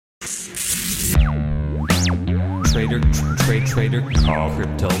Trader Cobb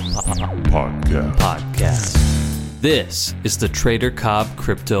Crypto Podcast. This is the Trader Cobb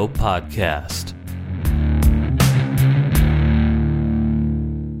Crypto Podcast.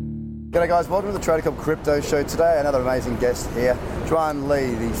 G'day guys, welcome to the Trader Cobb Crypto Show. Today, another amazing guest here, Duan Le,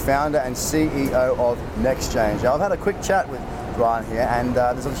 the founder and CEO of NextChange. Now, I've had a quick chat with Duan here, and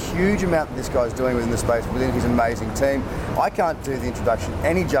there's a huge amount that this guy's doing within the space, within his amazing team. I can't do the introduction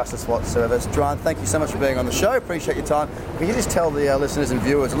any justice whatsoever. Duan, thank you so much for being on the show. Appreciate your time. Can you just tell the listeners and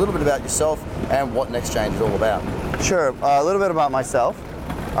viewers a little bit about yourself and what NextChange is all about? Sure, a little bit about myself.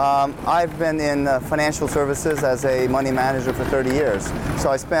 I've been in financial services as a money manager for 30 years. So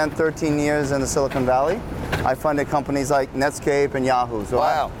I spent 13 years in the Silicon Valley. I funded companies like Netscape and Yahoo. So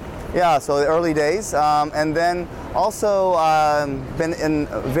wow. So the early days. And then also been in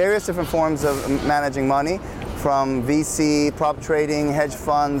various different forms of managing money, from VC, prop trading, hedge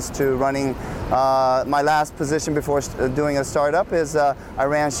funds, to running. My last position before doing a startup is I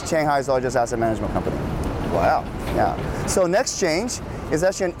ran Shanghai's largest asset management company. Wow. Yeah. So NextChange is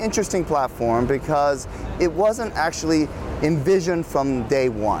actually an interesting platform because it wasn't actually envisioned from day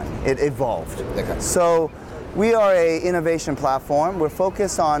one. It evolved. Okay. So we are an innovation platform. We're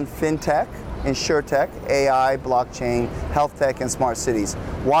focused on fintech, insurtech, AI, blockchain, health tech, and smart cities.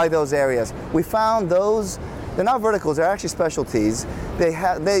 Why those areas? We found those, they're not verticals, they're actually specialties.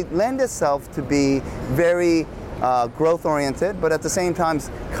 They lend itself to be very growth-oriented, but at the same time,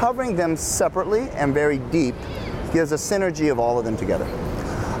 covering them separately and very deep gives a synergy of all of them together.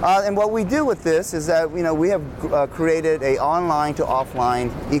 And what we do with this is that we have created an online to offline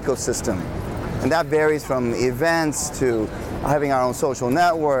ecosystem, and that varies from events to having our own social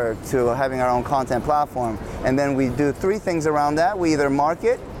network to having our own content platform. And then we do three things around that. We either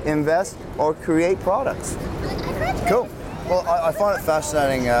market, invest, or create products. Cool. Well, I find it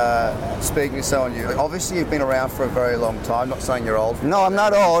fascinating speaking to someone you. Obviously, you've been around for a very long time. Not saying you're old. No, I'm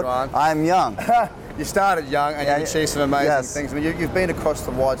not old. I'm young. You started young and you achieved some amazing things. I mean, you've been across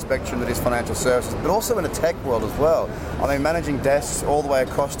the wide spectrum that is financial services, but also in the tech world as well. I mean, managing desks all the way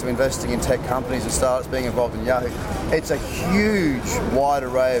across to investing in tech companies and startups, being involved in Yahoo. It's a huge, wide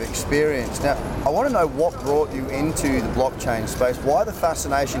array of experience. Now, I want to know what brought you into the blockchain space. Why the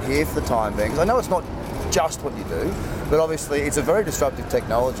fascination here for the time being? Because I know it's not just what you do, but obviously it's a very disruptive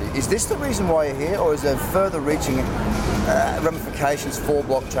technology. Is this the reason why you're here, or is there further reaching ramifications for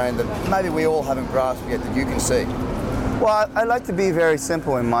blockchain that maybe we all haven't grasped yet that you can see? Well, I like to be very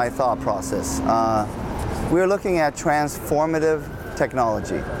simple in my thought process. We're looking at transformative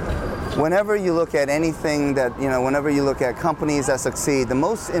technology. Whenever you look at anything that, whenever you look at companies that succeed, the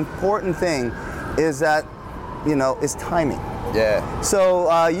most important thing is that, is timing. Yeah.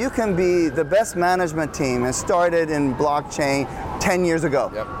 So you can be the best management team and started in blockchain 10 years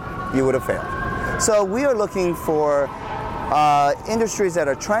ago. Yep. You would have failed. So we are looking for industries that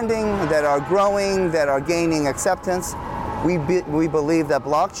are trending, that are growing, that are gaining acceptance. We believe that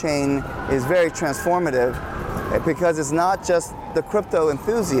blockchain is very transformative because it's not just the crypto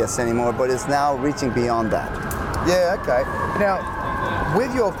enthusiasts anymore, but it's now reaching beyond that. Yeah, okay. Now,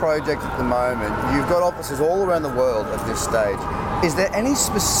 with your project at the moment, you've got offices all around the world at this stage. Is there any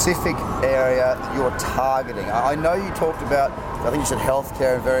specific area that you're targeting? I know you talked about, I think you said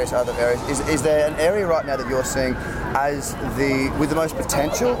healthcare and various other areas. Is there an area right now that you're seeing as with the most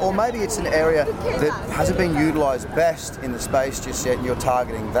potential, or maybe it's an area that hasn't been utilized best in the space just yet and you're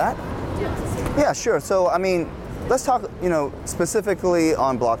targeting that? Yeah, sure. So, let's talk, specifically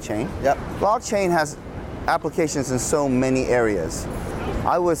on blockchain. Yep. Blockchain has applications in so many areas.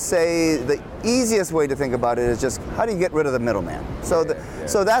 I would say the easiest way to think about it is just how do you get rid of the middleman? So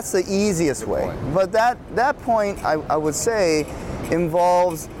that's the easiest way. But that point, I would say,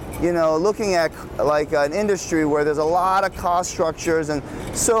 involves looking at like an industry where there's a lot of cost structures and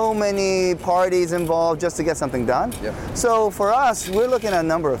so many parties involved just to get something done. Yep. So for us, we're looking at a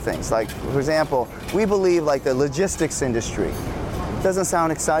number of things. Like, for example, we believe like the logistics industry. Doesn't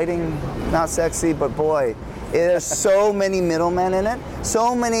sound exciting, not sexy, but boy, there's so many middlemen in it,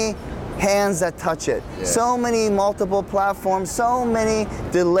 so many hands that touch it, so many multiple platforms, so many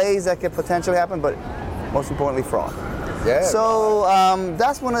delays that could potentially happen, but most importantly, fraud. Yeah. So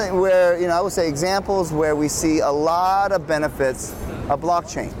that's one of where, I would say examples where we see a lot of benefits of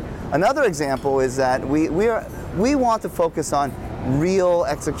blockchain. Another example is that we want to focus on real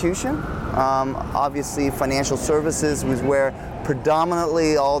execution. Obviously, financial services was where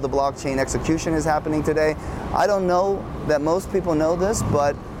predominantly all the blockchain execution is happening today. I don't know that most people know this,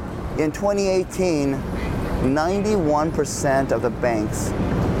 but in 2018, 91% of the banks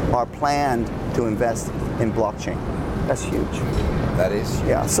are planned to invest in blockchain. That's huge. That is huge.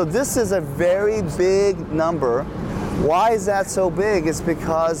 Yeah, so this is a very big number Why is that so big? It's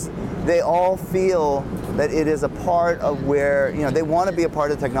because they all feel that it is a part of where, they want to be a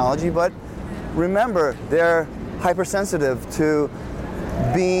part of technology, but remember, they're hypersensitive to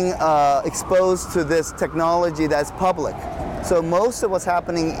being exposed to this technology that's public. So most of what's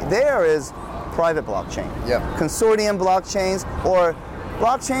happening there is private blockchain. Consortium blockchains, or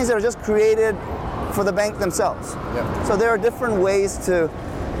blockchains that are just created for the bank themselves. So there are different ways to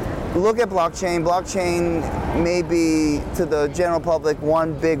look at blockchain. Blockchain may be, to the general public,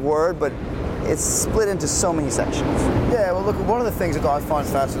 one big word, but it's split into so many sections. Yeah, well look, one of the things that I find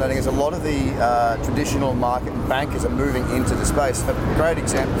fascinating is a lot of the traditional market bankers are moving into the space. A great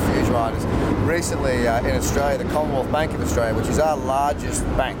example for you, Joanne, is recently in Australia, the Commonwealth Bank of Australia, which is our largest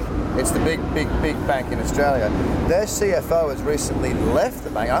bank, it's the big bank in Australia, their CFO has recently left the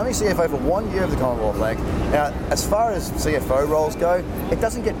bank, only CFO for 1 year of the Commonwealth Bank. Now, as far as CFO roles go, it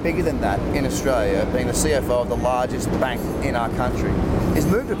doesn't get bigger than that in Australia, being the CFO of the largest bank in our country. He's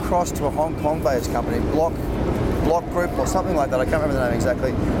moved across to a Hong Kong-based company, Block Group or something like that, I can't remember the name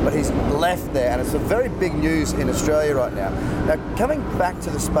exactly, but he's left there, and it's a very big news in Australia right now. Now, coming back to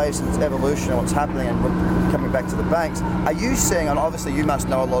the space and its evolution and what's happening, and coming back to the banks, are you seeing, and obviously you must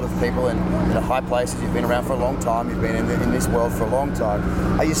know a lot of people in the high places, you've been around for a long time, you've been in this world for a long time,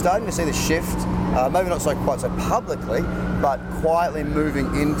 are you starting to see the shift, maybe not quite so publicly, but quietly moving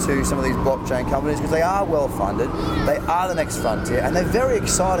into some of these blockchain companies, because they are well funded, they are the next frontier, and they're very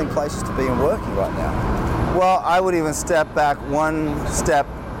exciting places to be and working right now? Well, I would even one step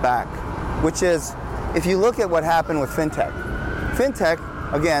back, which is, if you look at what happened with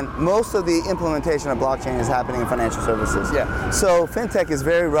FinTech, again, most of the implementation of blockchain is happening in financial services. So FinTech is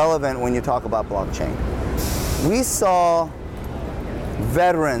very relevant when you talk about blockchain. We saw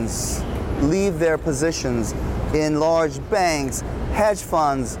veterans leave their positions in large banks, hedge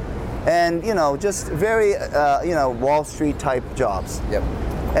funds, and just very Wall Street type jobs,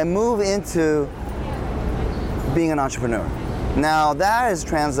 and move into being an entrepreneur. Now that is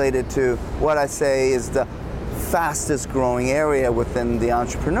translated to what I say is the fastest growing area within the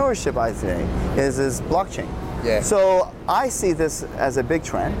entrepreneurship, I think, is blockchain. So I see this as a big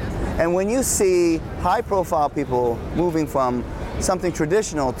trend. And when you see high profile people moving from something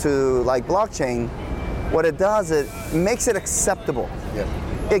traditional to like blockchain, what it does, it makes it acceptable.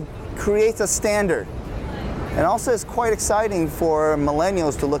 It creates a standard. And also it's quite exciting for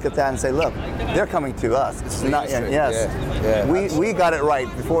millennials to look at that and say, look, they're coming to us. It's not, we got it right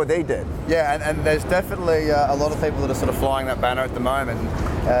before they did. And there's definitely a lot of people that are sort of flying that banner at the moment.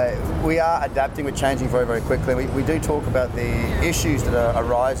 We are adapting, we're changing very, very quickly. We do talk about the issues that are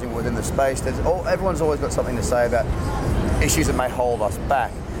arising within the space. Everyone's always got something to say about issues that may hold us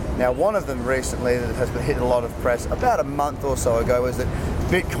back. Now, one of them recently that has been hitting a lot of press about a month or so ago was that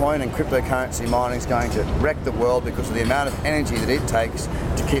Bitcoin and cryptocurrency mining is going to wreck the world because of the amount of energy that it takes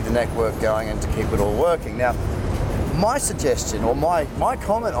to keep the network going and to keep it all working. Now, my suggestion or my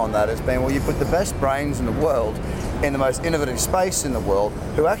comment on that has been, well, you put the best brains in the world in the most innovative space in the world,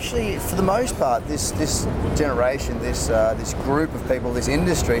 who actually, for the most part, this generation, this group of people, this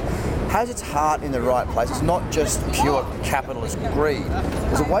industry, has its heart in the right place. It's not just pure capitalist greed.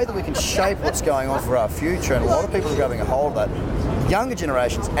 There's a way that we can shape what's going on for our future, and a lot of people are grabbing a hold of that. Younger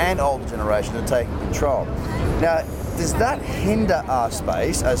generations and older generations are taking control. Now, does that hinder our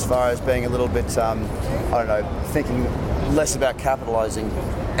space as far as being a little bit, thinking less about capitalizing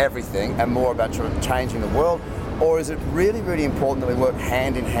everything and more about changing the world? Or is it really, really important that we work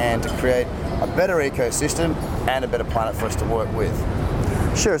hand in hand to create a better ecosystem and a better planet for us to work with?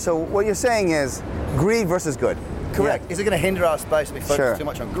 Sure, so what you're saying is greed versus good. Correct. Yeah. Is it going to hinder our space if we focus too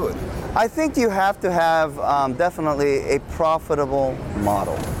much on good? I think you have to have definitely a profitable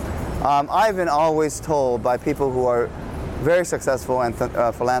model. I've been always told by people who are very successful and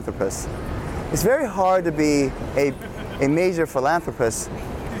philanthropists, it's very hard to be a major philanthropist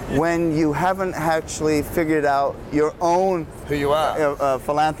when you haven't actually figured out your own who you are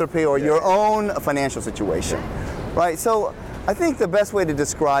philanthropy or your own financial situation, right? So I think the best way to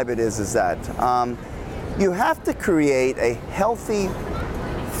describe it is that you have to create a healthy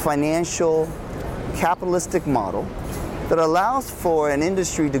financial capitalistic model that allows for an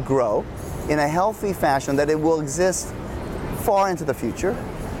industry to grow in a healthy fashion, that it will exist far into the future,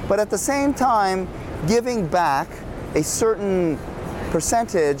 but at the same time giving back a certain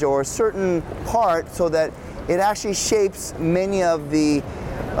percentage or a certain part so that it actually shapes many of the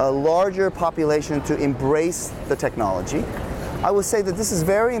larger population to embrace the technology. I would say that this is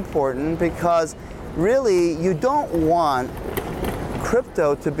very important because really you don't want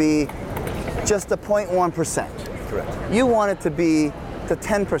crypto to be just the 0.1%. Correct. You want it to be the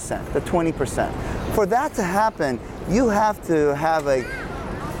 10%, the 20%. For that to happen, you have to have a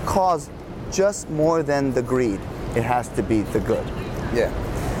cause just more than the greed. It has to be the good. Yeah,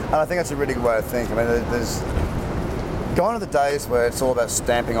 and I think that's a really good way to think. I mean, there's gone are the days where it's all about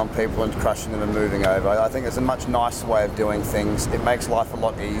stamping on people and crushing them and moving over. I think there's a much nicer way of doing things. It makes life a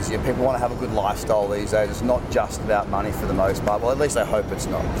lot easier. People want to have a good lifestyle these days. It's not just about money for the most part. Well, at least I hope it's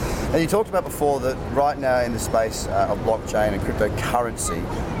not. And you talked about before that right now in the space of blockchain and cryptocurrency,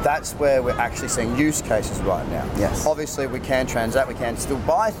 that's where we're actually seeing use cases right now. Yes. Obviously, we can transact, we can still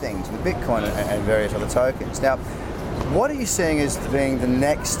buy things with Bitcoin and various other tokens. Now, what are you seeing as being the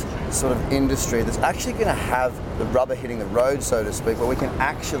next sort of industry that's actually going to have the rubber hitting the road, so to speak, where we can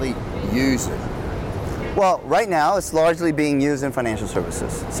actually use it? Well, right now it's largely being used in financial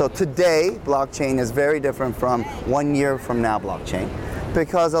services. So today, blockchain is very different from 1 year from now blockchain,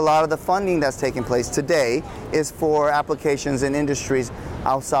 because a lot of the funding that's taking place today is for applications in industries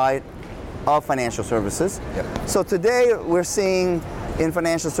outside of financial services. Yep. So today we're seeing in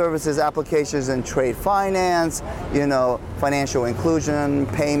financial services applications in trade finance, financial inclusion,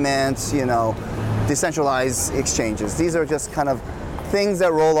 payments, decentralized exchanges. These are just kind of things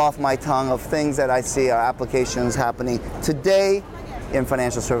that roll off my tongue of things that I see are applications happening today in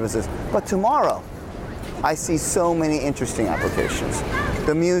financial services. But tomorrow, I see so many interesting applications.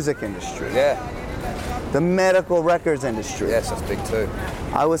 The music industry. Yeah. The medical records industry. Yes, that's big too.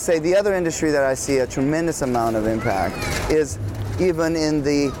 I would say the other industry that I see a tremendous amount of impact is even in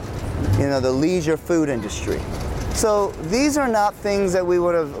the leisure food industry. So these are not things that we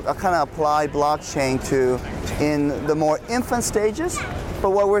would have kind of applied blockchain to in the more infant stages,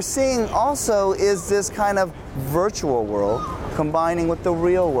 but what we're seeing also is this kind of virtual world combining with the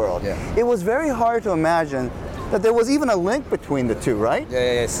real world. Yeah. It was very hard to imagine that there was even a link between the two, right?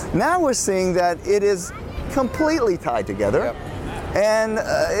 Yes. Now we're seeing that it is completely tied together. Yep. And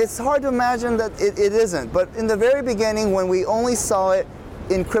it's hard to imagine that it isn't. But in the very beginning, when we only saw it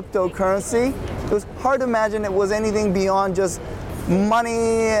in cryptocurrency, it was hard to imagine it was anything beyond just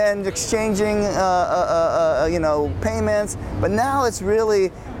money and exchanging, payments. But now it's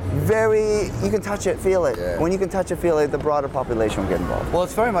really you can touch it, feel it. Yeah. When you can touch it, feel it, the broader population will get involved. Well,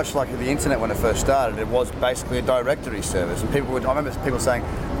 it's very much like the internet when it first started. It was basically a directory service, and I remember people saying,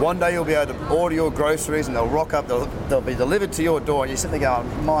 one day you'll be able to order your groceries and they'll rock up, they'll be delivered to your door, and you're sitting there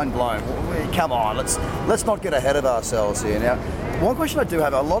going, mind blown. Come on, let's not get ahead of ourselves here. Now, one question I do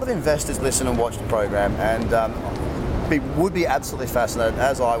have, a lot of investors listen and watch the program, and would be absolutely fascinated,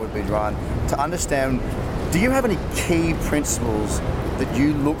 as I would be, Ryan, to understand, do you have any key principles that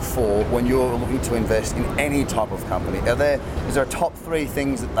you look for when you're looking to invest in any type of company? Is there a top 3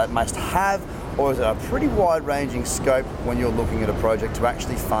 things that must have, or is it a pretty wide-ranging scope when you're looking at a project to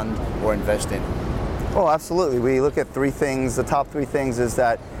actually fund or invest in? Oh, absolutely. We look at 3 things. The top 3 things is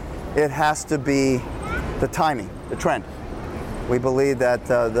that it has to be the timing, the trend. We believe that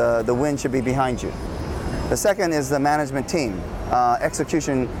the wind should be behind you. The second is the management team,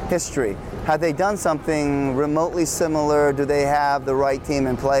 execution history. Have they done something remotely similar? Do they have the right team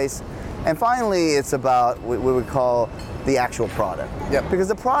in place? And finally, it's about what we would call the actual product. Yep. Because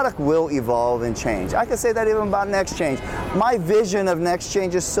the product will evolve and change. I can say that even about NextChange. My vision of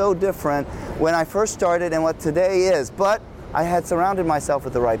NextChange is so different when I first started and what today is, but I had surrounded myself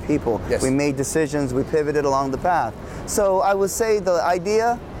with the right people. Yes. We made decisions, we pivoted along the path. So I would say the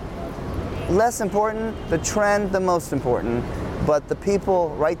idea, less important, the trend, the most important, but the people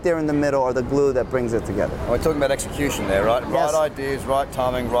right there in the middle are the glue that brings it together. We're talking about execution there, right? Yes. Right ideas, right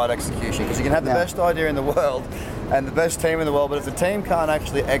timing, right execution. Because you can have the best idea in the world and the best team in the world, but if the team can't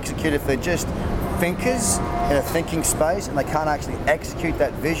actually execute, if they're just thinkers in a thinking space and they can't actually execute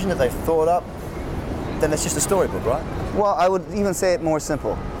that vision that they've thought up, then it's just a storybook, right? Well, I would even say it more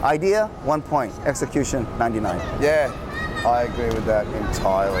simple. Idea, 1 point. Execution, 99. Yeah. I agree with that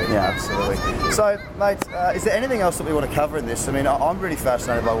entirely. Yeah. Absolutely. So, mate, is there anything else that we want to cover in this? I mean, I'm really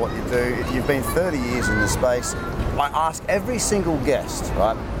fascinated by what you do. You've been 30 years in this space. I ask every single guest,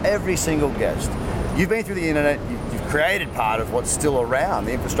 right? Every single guest. You've been through the internet. You've created part of what's still around,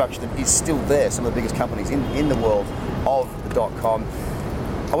 the infrastructure that is still there. Some of the biggest companies in the world of the .com.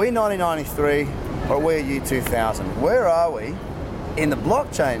 Are we 1993 or are we a year 2000? Where are we in the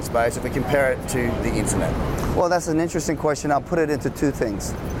blockchain space if we compare it to the internet? Well, that's an interesting question. I'll put it into 2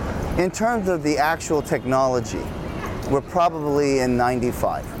 things. In terms of the actual technology, we're probably in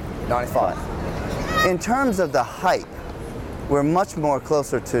 95. 95. In terms of the hype, we're much more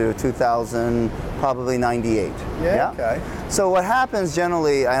closer to 2000, probably 98. Yeah, okay. So what happens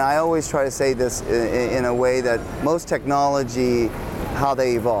generally, and I always try to say this in a way that most technology, how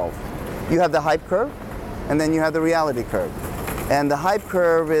they evolve. You have the hype curve, and then you have the reality curve. And the hype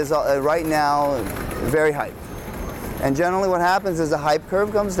curve is right now very hyped. And generally what happens is the hype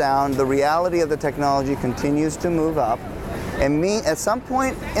curve comes down, the reality of the technology continues to move up, and at some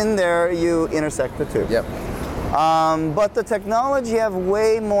point in there you intersect the two. Yep. But the technology have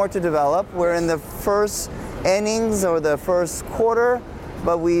way more to develop. We're in the first innings or the first quarter,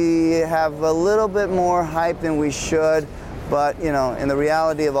 but we have a little bit more hype than we should. But, and the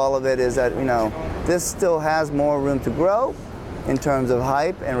reality of all of it is that, this still has more room to grow in terms of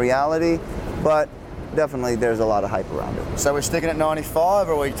hype and reality, but definitely there's a lot of hype around it. So we're sticking at 95,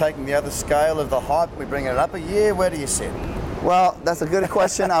 or are we taking the other scale of the hype, we're bringing it up a year? Where do you sit? Well, that's a good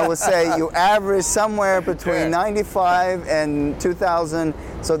question. I would say you average somewhere between 95 and 2000,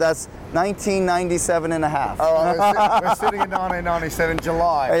 so that's 1997 and a half. Oh, we're sitting in 1997,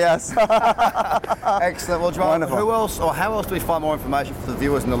 July. Yes. Excellent. Well, Joel, who else, or how else do we find more information for the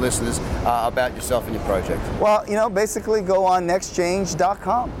viewers and the listeners about yourself and your project? Well, basically go on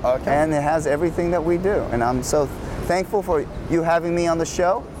nextchange.com. Okay. And it has everything that we do. And I'm so thankful for you having me on the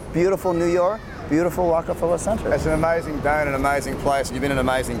show. Beautiful New York. Beautiful Rockefeller Center. It's an amazing day and an amazing place, and you've been an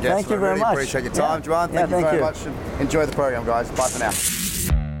amazing guest. Thank you very much. I really appreciate your time, Juan. Thank you very much. Enjoy the program, guys. Bye for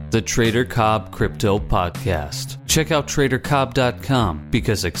now. The Trader Cobb Crypto Podcast. Check out TraderCobb.com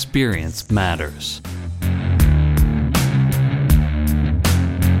because experience matters.